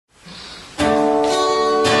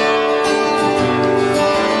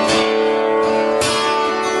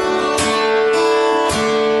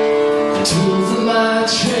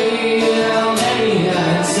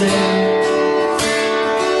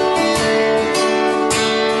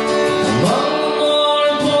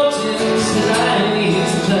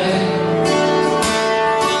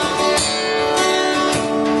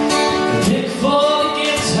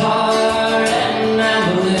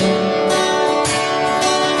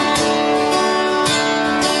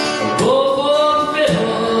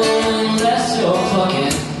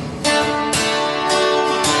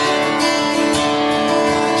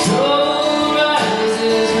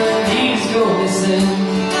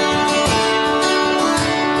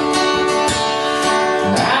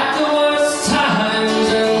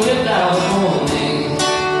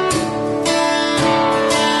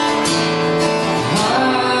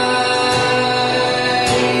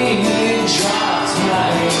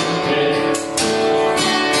pick.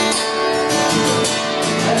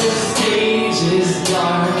 And the stage is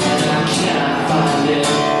dark and I cannot find it.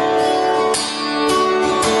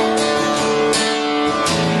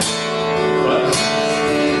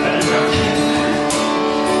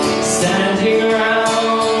 Standing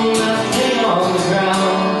around, nothing on the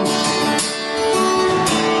ground,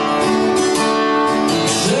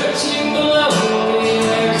 searching below me,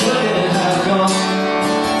 where could it have gone?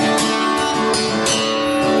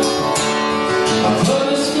 I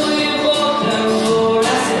purposefully bought them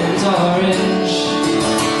fluorescent orange,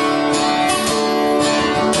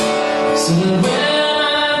 so that when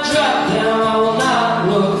I drop them I will not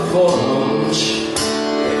look for much.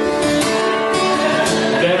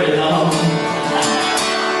 Very long.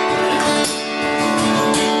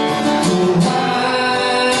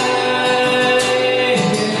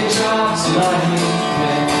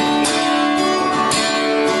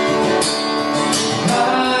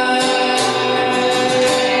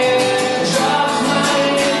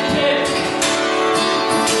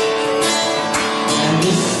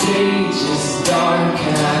 Dark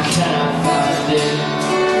and I cannot find it.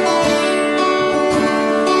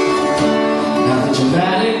 Now the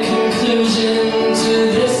dramatic conclusion to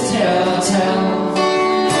this tale I'll tell.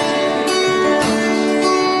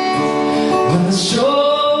 When the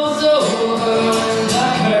show's over and the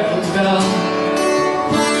curtain fell,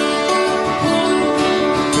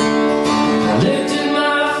 I lifted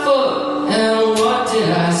my foot and what did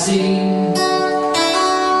I see?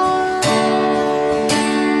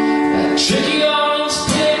 Tricky orange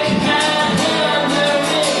pick had handed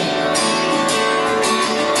me.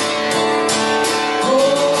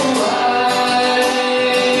 Oh, I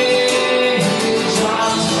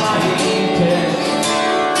dropped my pick.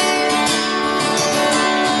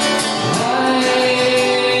 I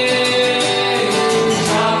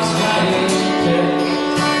dropped my pick.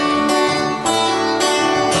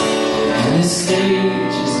 And this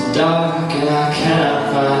stage is dark and I cannot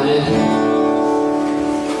find it.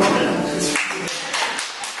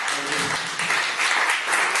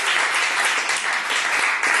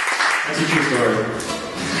 That's a true story.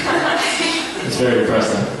 It's very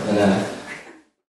depressing.